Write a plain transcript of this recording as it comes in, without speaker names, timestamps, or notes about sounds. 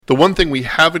The one thing we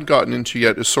haven't gotten into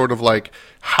yet is sort of like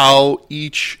how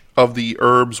each of the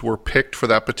herbs were picked for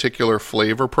that particular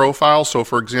flavor profile. So,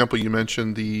 for example, you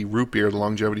mentioned the root beer, the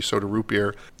longevity soda root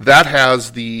beer. That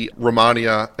has the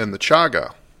Romania and the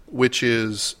chaga, which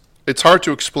is, it's hard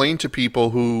to explain to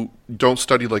people who don't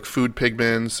study like food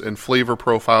pigments and flavor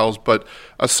profiles, but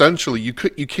essentially you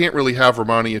can't really have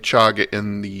Romania chaga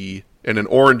in an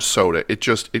orange soda.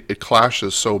 It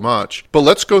clashes so much. But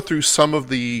let's go through some of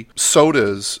the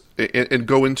sodas and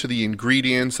go into the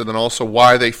ingredients and then also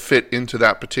why they fit into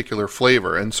that particular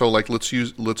flavor. And so like let's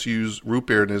use root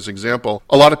beer as an example.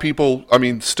 A lot of people, I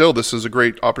mean, still this is a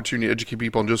great opportunity to educate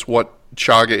people on just what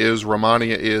chaga is,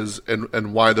 Romania is,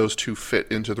 and why those two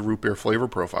fit into the root beer flavor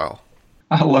profile.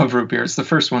 I love root beer. It's the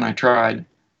first one I tried.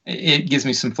 It gives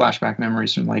me some flashback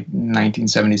memories from like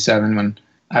 1977 when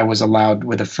I was allowed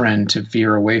with a friend to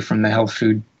veer away from the health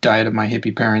food diet of my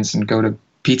hippie parents and go to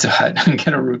Pizza Hut and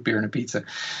get a root beer and a pizza.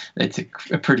 It's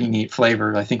a pretty neat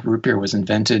flavor. I think root beer was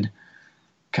invented,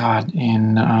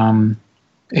 in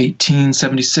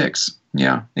 1876.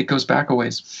 Yeah, it goes back a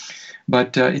ways.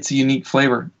 But it's a unique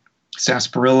flavor.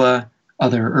 Sarsaparilla,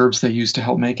 other herbs they use to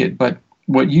help make it. But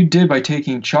what you did by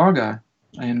taking chaga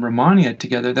and Romania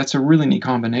together, that's a really neat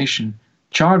combination.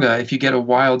 Chaga, if you get a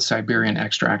wild Siberian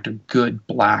extract, a good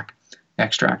black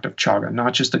extract of chaga,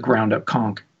 not just the ground up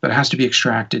conch, but it has to be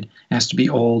extracted. It has to be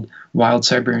old, wild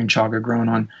Siberian chaga grown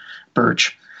on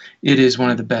birch. It is one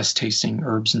of the best tasting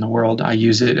herbs in the world. I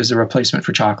use it as a replacement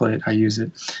for chocolate. I use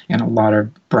it in a lot of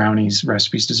brownies,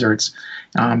 recipes, desserts.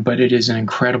 But it is an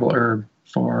incredible herb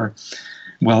for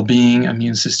well-being,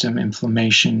 immune system,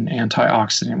 inflammation,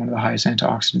 antioxidant, one of the highest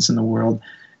antioxidants in the world.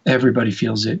 Everybody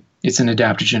feels it. It's an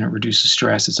adaptogen. It reduces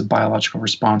stress. It's a biological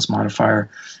response modifier,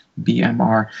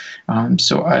 BMR.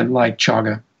 So I like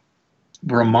chaga.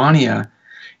 Romania,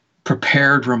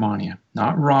 prepared Romania,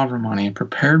 not raw Romania.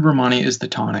 Prepared Romania is the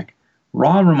tonic.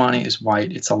 Raw Romania is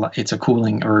white. It's a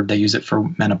cooling herb. They use it for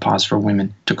menopause for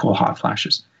women to cool hot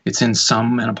flashes. It's in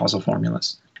some menopausal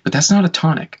formulas. But that's not a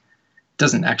tonic.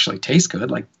 Doesn't actually taste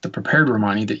good like the prepared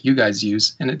Romania that you guys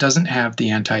use, and it doesn't have the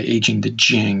anti-aging, the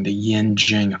Jing, the yin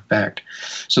Jing effect.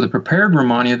 So the prepared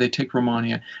Romania, they take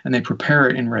Romania and they prepare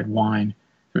it in red wine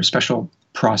through a special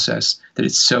process that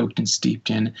it's soaked and steeped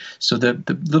in. So the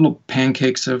little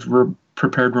pancakes of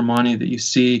prepared Romania that you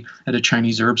see at a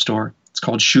Chinese herb store, it's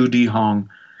called shu di hong.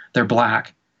 They're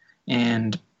black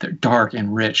and they're dark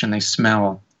and rich and they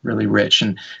smell really rich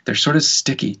and they're sort of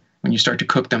sticky when you start to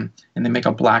cook them, and they make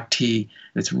a black tea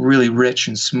that's really rich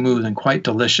and smooth and quite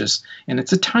delicious, and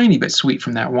it's a tiny bit sweet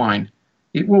from that wine.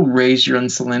 It will raise your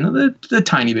insulin a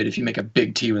tiny bit if you make a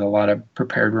big tea with a lot of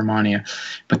prepared Romania,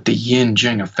 but the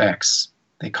yin-jing effects,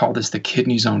 they call this the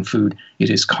kidney zone food. It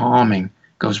is calming,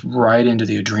 goes right into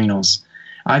the adrenals.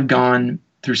 I've gone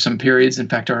through some periods. In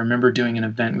fact, I remember doing an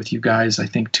event with you guys, I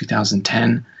think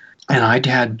 2010, and I'd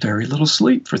had very little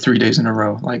sleep for 3 days in a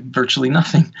row, like virtually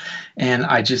nothing. And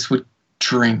I just would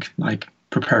drink like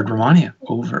prepared Romania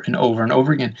over and over and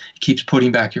over again. It keeps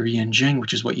putting back your yin jing,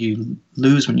 which is what you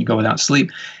lose when you go without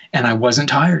sleep. And I wasn't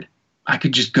tired. I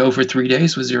could just go for 3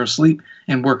 days with zero sleep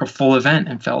and work a full event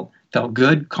and felt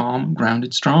good, calm,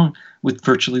 grounded, strong with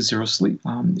virtually zero sleep.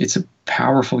 It's a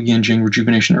powerful yin jing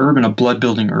rejuvenation herb and a blood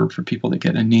building herb for people that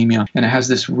get anemia. And it has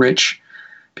this rich,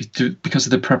 because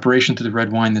of the preparation through the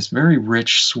red wine, this very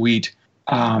rich, sweet,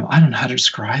 I don't know how to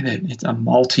describe it. It's a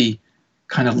malty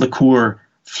kind of liqueur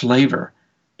flavor.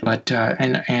 But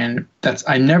and that's,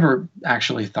 I never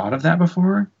actually thought of that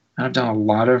before. I've done a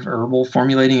lot of herbal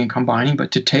formulating and combining,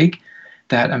 but to take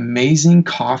that amazing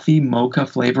coffee mocha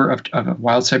flavor of a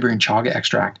wild Siberian chaga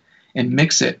extract and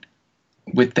mix it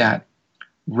with that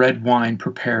red wine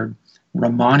prepared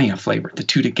Romania flavor, the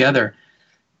two together,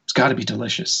 it's got to be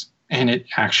delicious. And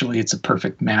it's a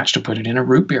perfect match to put it in a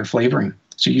root beer flavoring.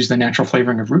 So you use the natural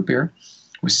flavoring of root beer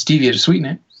with stevia to sweeten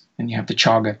it, and you have the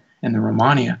chaga and the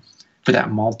Romania for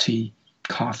that malty,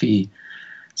 coffee,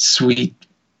 sweet,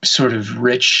 sort of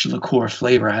rich liqueur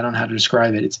flavor. I don't know how to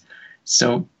describe it. It's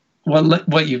so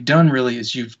what you've done really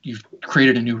is you've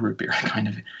created a new root beer kind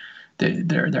of.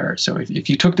 There. So if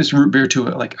you took this root beer to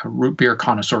a root beer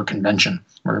connoisseur convention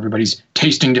where everybody's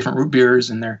tasting different root beers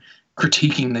and they're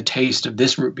critiquing the taste of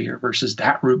this root beer versus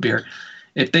that root beer,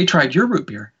 if they tried your root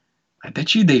beer, I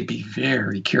bet you they'd be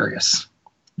very curious,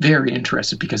 very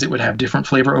interested, because it would have different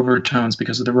flavor overtones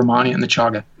because of the Romania and the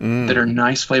chaga that are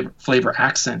nice flavor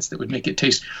accents that would make it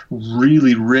taste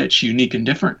really rich, unique, and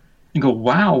different. And go,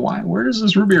 wow, where does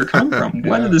this root beer come from?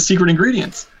 What are the secret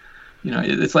ingredients? You know,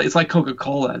 it's like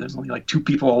Coca-Cola. There's only like 2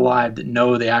 people alive that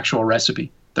know the actual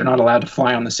recipe. They're not allowed to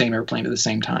fly on the same airplane at the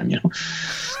same time, you know.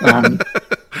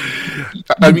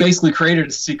 I You mean, basically created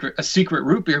a secret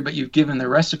root beer, but you've given the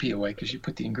recipe away because you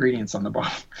put the ingredients on the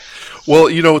bottle. well,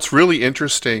 it's really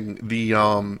interesting.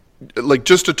 The like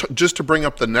just to bring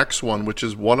up the next one, which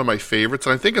is one of my favorites,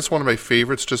 and I think it's one of my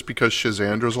favorites just because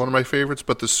Shazandra is one of my favorites.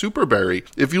 But the superberry,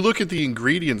 if you look at the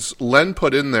ingredients, Len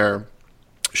put in there,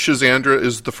 Shazandra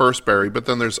is the first berry, but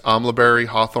then there's amlaberry,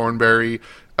 hawthornberry,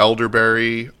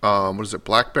 elderberry, what is it,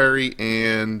 blackberry,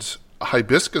 and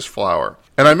hibiscus flower.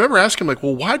 And I remember asking him, like,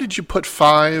 well, why did you put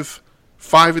five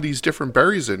of these different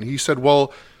berries in? He said,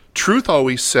 well, Truth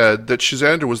always said that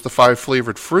Shazandra was the 5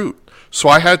 flavored fruit. So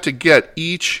I had to get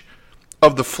each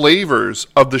of the flavors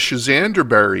of the Shazandra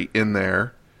berry in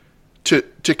there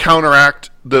to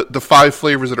counteract the 5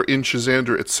 flavors that are in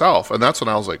Shazandra itself. And that's when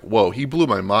I was like, whoa, he blew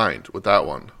my mind with that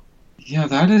one. Yeah,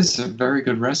 that is a very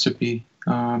good recipe.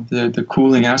 The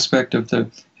cooling aspect of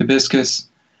the hibiscus.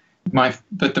 But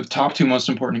the top 2 most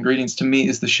important ingredients to me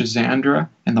is the Shazandra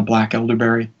and the black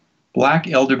elderberry. Black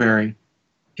elderberry,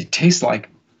 it tastes like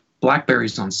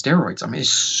blackberries on steroids. I mean, it's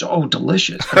so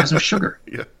delicious. It has no sugar.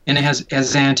 Yeah. And it has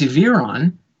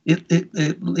antiviron.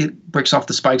 It breaks off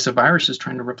the spikes of viruses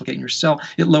trying to replicate in your cell.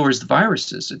 It lowers the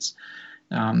viruses. It's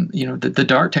the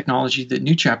DART technology that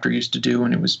New Chapter used to do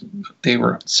when they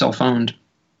were self-owned,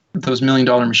 those $1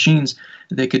 million machines,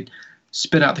 they could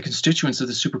spit out the constituents of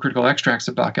the supercritical extracts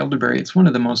of black elderberry. It's one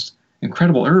of the most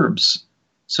incredible herbs.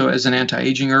 So as an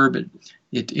anti-aging herb,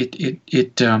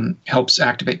 it helps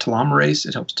activate telomerase.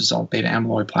 It helps dissolve beta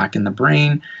amyloid plaque in the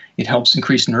brain. It helps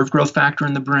increase nerve growth factor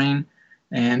in the brain.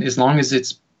 And as long as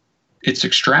it's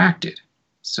extracted,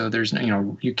 so there's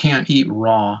you can't eat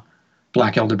raw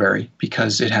black elderberry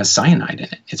because it has cyanide in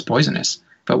it. It's poisonous.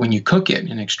 But when you cook it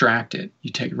and extract it,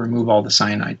 remove all the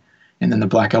cyanide. And then the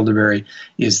black elderberry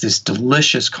is this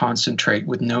delicious concentrate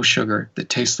with no sugar that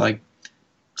tastes like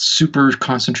super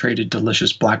concentrated,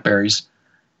 delicious blackberries.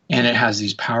 And it has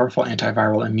these powerful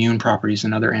antiviral immune properties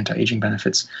and other anti-aging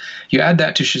benefits. You add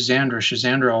that to Shazandra.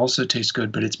 Shazandra also tastes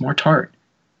good, but it's more tart.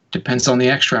 Depends on the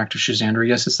extract of Shazandra.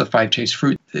 Yes, it's the 5-taste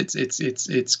fruit.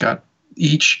 It's got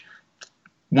each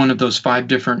one of those 5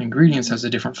 different ingredients has a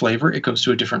different flavor. It goes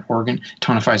to a different organ,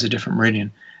 tonifies a different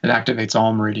meridian. It activates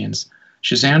all meridians.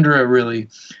 Shazandra really,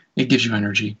 it gives you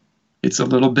energy. It's a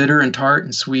little bitter and tart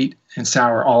and sweet and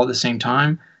sour all at the same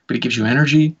time, but it gives you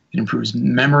energy. It improves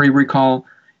memory recall.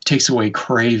 It takes away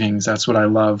cravings. That's what I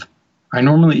love. I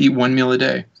normally eat 1 meal a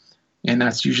day, and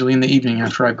that's usually in the evening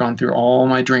after I've gone through all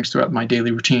my drinks throughout my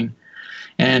daily routine.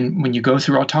 And when you go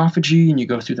through autophagy and you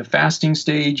go through the fasting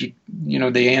stage, the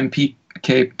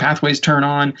AMPK pathways turn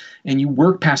on, and you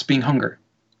work past being hungry.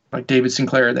 Like David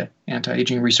Sinclair, the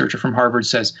anti-aging researcher from Harvard,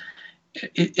 says,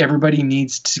 everybody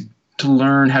needs to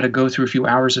learn how to go through a few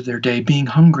hours of their day being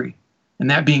hungry and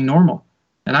that being normal.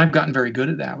 And I've gotten very good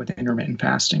at that with intermittent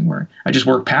fasting, where I just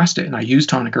work past it and I use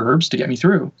tonic herbs to get me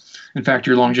through. In fact,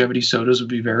 your longevity sodas would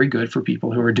be very good for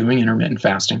people who are doing intermittent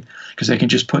fasting because they can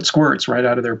just put squirts right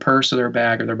out of their purse or their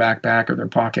bag or their backpack or their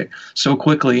pocket so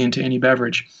quickly into any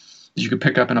beverage that you could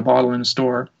pick up in a bottle in a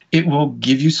store. It will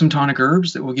give you some tonic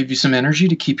herbs that will give you some energy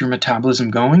to keep your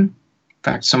metabolism going. In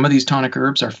fact, some of these tonic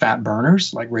herbs are fat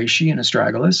burners like reishi and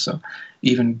astragalus, so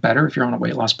even better if you're on a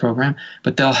weight loss program.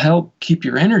 But they'll help keep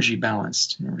your energy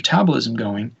balanced, your metabolism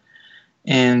going,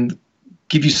 and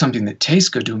give you something that tastes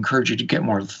good to encourage you to get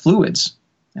more fluids.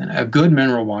 And a good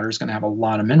mineral water is going to have a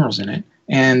lot of minerals in it,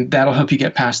 and that'll help you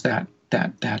get past that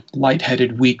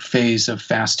lightheaded, weak phase of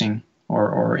fasting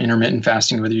or intermittent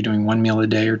fasting, whether you're doing 1 meal a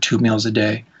day or 2 meals a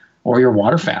day, or you're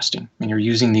water fasting and you're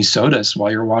using these sodas while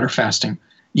you're water fasting.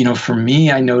 For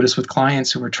me, I notice with clients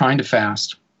who are trying to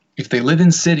fast, if they live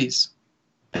in cities,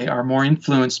 they are more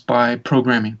influenced by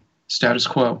programming, status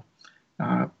quo,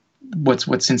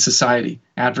 what's in society,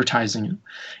 advertising,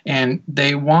 and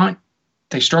they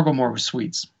struggle more with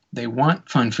sweets. They want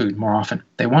fun food more often.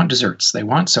 They want desserts. They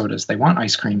want sodas. They want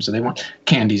ice creams. Or they want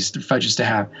candies, fudges to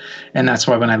have. And that's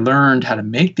why when I learned how to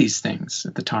make these things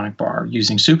at the tonic bar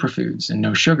using superfoods and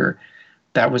no sugar,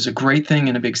 that was a great thing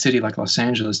in a big city like Los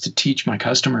Angeles to teach my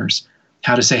customers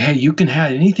how to say, hey, you can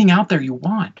have anything out there you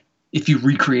want if you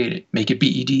recreate it. Make it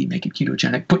BED, make it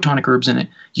ketogenic, put tonic herbs in it,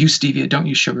 use stevia, don't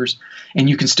use sugars, and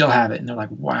you can still have it. And they're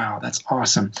like, wow, that's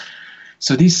awesome.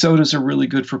 So these sodas are really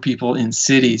good for people in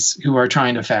cities who are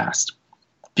trying to fast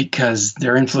because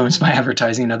they're influenced by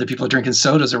advertising and other people are drinking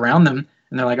sodas around them.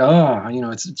 And they're like, oh,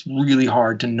 it's really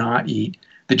hard to not eat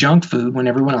the junk food when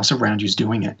everyone else around you is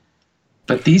doing it.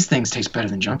 But these things taste better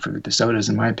than junk food, the sodas,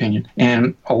 in my opinion.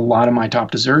 And a lot of my top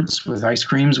desserts with ice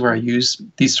creams where I use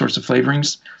these sorts of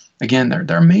flavorings, again,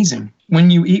 they're amazing.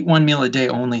 When you eat 1 meal a day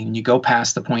only and you go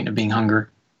past the point of being hungry,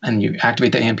 and you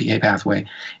activate the AMPA pathway,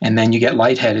 and then you get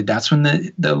lightheaded. That's when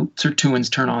the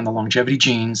sirtuins turn on the longevity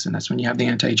genes, and that's when you have the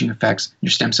anti-aging effects. Your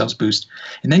stem cells boost,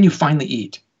 and then you finally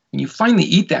eat. And you finally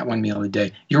eat that one meal a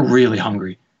day. You're really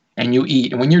hungry, and you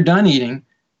eat. And when you're done eating,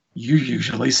 you're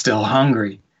usually still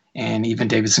hungry. And even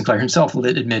David Sinclair himself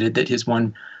admitted that his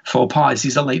one faux pas is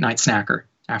he's a late night snacker.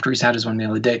 After he's had his one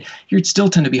meal a day, you still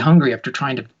tend to be hungry after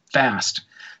trying to fast.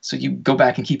 So you go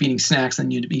back and keep eating snacks,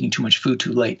 and you end up eating too much food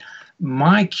too late.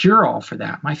 My cure-all for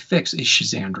that, my fix, is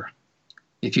Shizandra.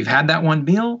 If you've had that one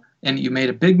meal and you made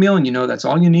a big meal and you know that's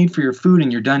all you need for your food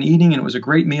and you're done eating and it was a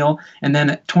great meal, and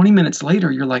then 20 minutes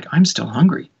later you're like, I'm still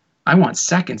hungry. I want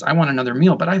seconds. I want another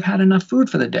meal, but I've had enough food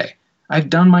for the day. I've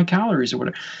done my calories or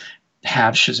whatever.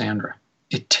 Have Shizandra.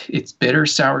 It's bitter,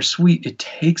 sour, sweet. It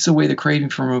takes away the craving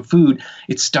for food.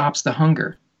 It stops the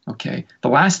hunger. Okay. The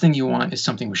last thing you want is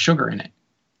something with sugar in it.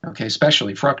 Okay,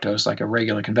 especially fructose, like a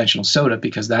regular conventional soda,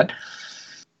 because that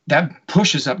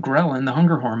pushes up ghrelin, the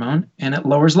hunger hormone, and it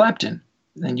lowers leptin.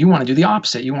 And you want to do the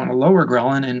opposite. You want to lower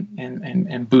ghrelin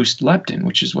and boost leptin,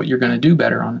 which is what you're going to do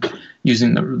better on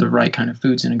using the right kind of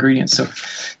foods and ingredients. So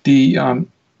the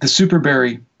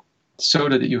superberry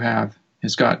soda that you have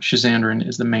has got Shizandra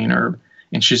as the main herb,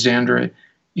 and Shizandra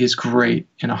is great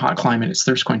in a hot climate. It's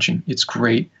thirst quenching. It's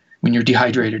great when you're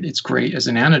dehydrated. It's great as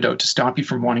an antidote to stop you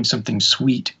from wanting something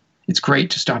sweet. It's great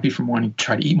to stop you from wanting to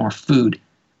try to eat more food,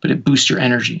 but it boosts your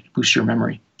energy, boosts your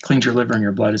memory, cleans your liver and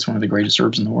your blood. It's one of the greatest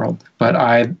herbs in the world. But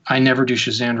I never do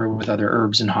Shizandra with other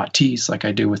herbs and hot teas like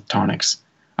I do with tonics.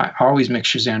 I always mix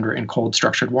Shizandra in cold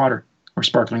structured water or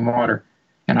sparkling water,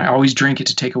 and I always drink it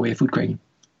to take away a food craving.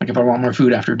 Like if I want more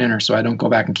food after dinner, so I don't go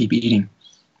back and keep eating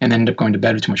and then end up going to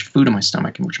bed with too much food in my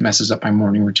stomach, which messes up my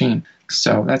morning routine.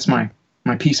 So that's my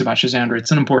piece about Shizandra.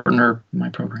 It's an important herb in my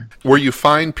program. Where you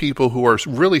find people who are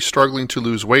really struggling to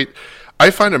lose weight,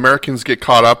 I find Americans get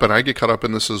caught up, and I get caught up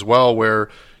in this as well, where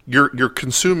you're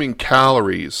consuming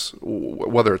calories,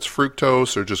 whether it's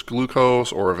fructose or just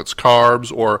glucose or if it's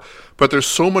carbs, but there's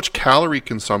so much calorie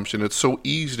consumption. It's so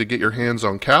easy to get your hands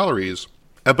on calories,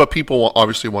 but people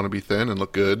obviously want to be thin and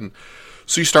look good, and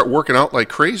so you start working out like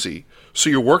crazy. So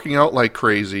you're working out like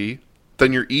crazy,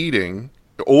 then you're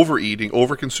overeating,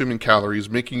 over-consuming calories,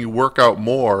 making you work out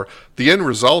more. The end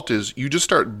result is you just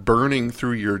start burning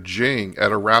through your jing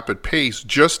at a rapid pace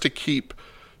just to keep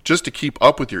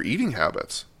up with your eating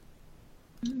habits.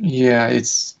 Yeah,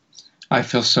 I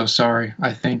feel so sorry.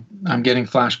 I think I'm getting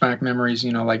flashback memories,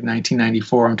 like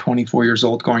 1994. I'm 24 years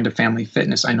old going to Family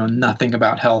Fitness. I know nothing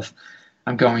about health.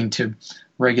 I'm going to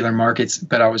regular markets,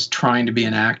 but I was trying to be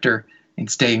an actor and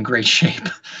stay in great shape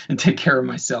and take care of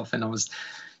myself. And I was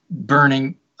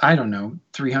burning,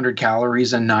 300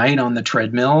 calories a night on the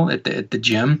treadmill at the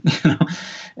gym,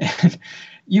 and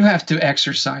you have to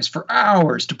exercise for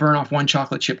hours to burn off one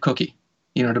chocolate chip cookie,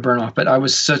 to burn off. But I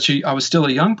was still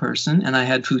a young person, and I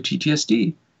had food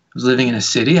PTSD. I was living in a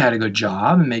city, I had a good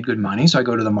job and made good money. So I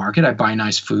go to the market, I buy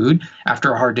nice food.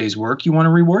 After a hard day's work, you want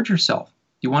to reward yourself.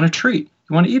 You want a treat.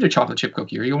 You want to eat a chocolate chip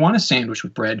cookie, or you want a sandwich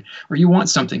with bread, or you want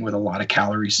something with a lot of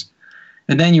calories.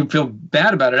 And then you feel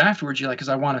bad about it afterwards. You're like, because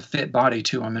I want a fit body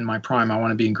too. I'm in my prime. I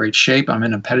want to be in great shape. I'm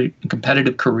in a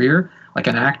competitive career, like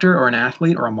an actor or an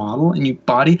athlete or a model. And your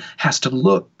body has to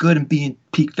look good and be in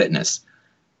peak fitness.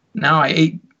 Now I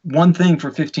ate one thing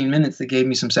for 15 minutes that gave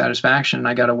me some satisfaction, and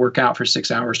I got to work out for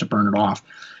 6 hours to burn it off.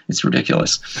 It's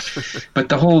ridiculous. But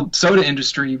the whole soda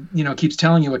industry, keeps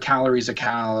telling you a calorie is a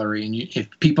calorie. And if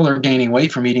people are gaining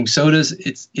weight from eating sodas,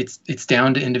 it's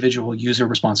down to individual user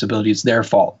responsibility. It's their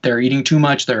fault. They're eating too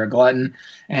much. They're a glutton,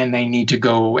 and they need to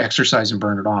go exercise and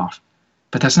burn it off.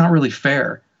 But that's not really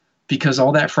fair, because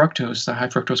all that fructose, the high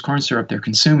fructose corn syrup they're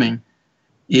consuming,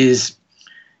 it's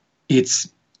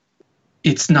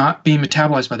not being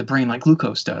metabolized by the brain like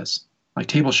glucose does, like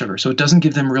table sugar. So it doesn't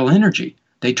give them real energy.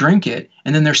 They drink it,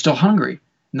 and then they're still hungry,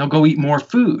 and they'll go eat more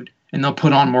food, and they'll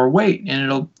put on more weight, and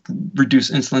it'll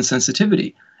reduce insulin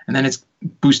sensitivity, and then it's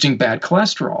boosting bad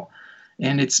cholesterol.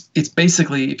 And it's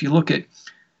basically, if you look at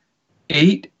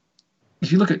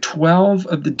 12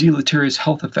 of the deleterious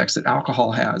health effects that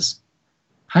alcohol has,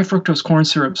 high fructose corn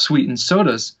syrup sweetened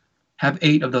sodas have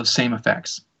 8 of those same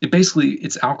effects.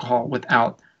 It's alcohol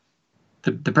without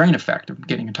the brain effect of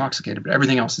getting intoxicated, but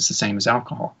everything else is the same as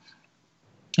alcohol.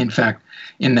 In fact,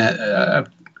 in that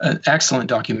excellent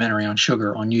documentary on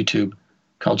sugar on YouTube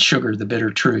called Sugar, the Bitter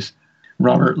Truth,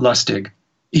 Robert Lustig,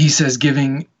 he says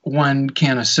giving one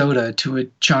can of soda to a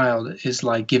child is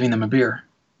like giving them a beer.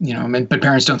 But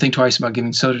parents don't think twice about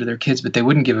giving soda to their kids, but they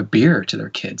wouldn't give a beer to their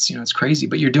kids. It's crazy.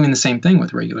 But you're doing the same thing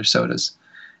with regular sodas.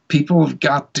 People have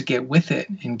got to get with it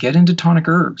and get into tonic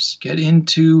herbs, get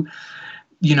into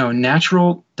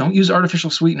natural. Don't use artificial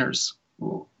sweeteners.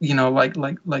 Like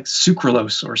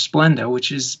sucralose or Splenda,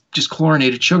 which is just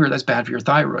chlorinated sugar. That's bad for your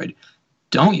thyroid.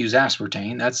 Don't use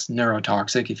aspartame. That's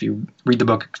neurotoxic. If you read the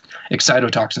book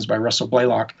Excitotoxins by Russell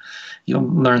Blaylock, you'll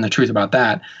learn the truth about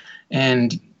that.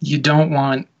 And you don't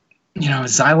want,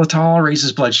 xylitol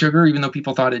raises blood sugar, even though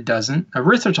people thought it doesn't.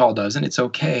 Erythritol doesn't. It's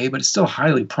okay, but it's still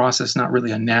highly processed, not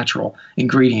really a natural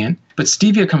ingredient. But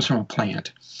stevia comes from a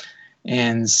plant.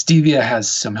 And stevia has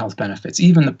some health benefits.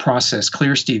 Even the processed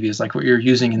clear stevia is like what you're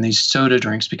using in these soda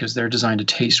drinks because they're designed to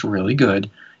taste really good.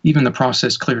 Even the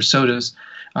processed clear sodas,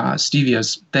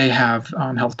 stevias, they have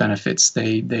health benefits.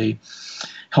 They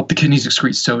help the kidneys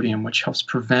excrete sodium, which helps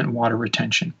prevent water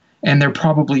retention. And there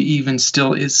probably even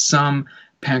still is some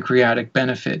pancreatic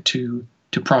benefit to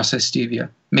processed stevia,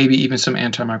 maybe even some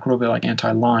antimicrobial like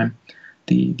anti-Lyme.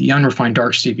 The unrefined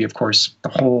dark stevia, of course, the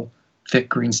whole thick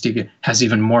green stevia has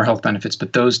even more health benefits,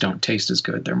 but those don't taste as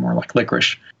good. They're more like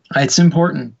licorice. It's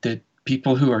important that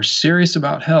people who are serious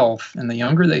about health, and the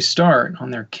younger they start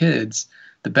on their kids,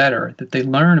 the better, that they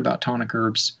learn about tonic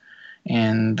herbs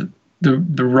and the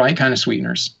right kind of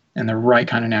sweeteners and the right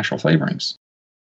kind of natural flavorings.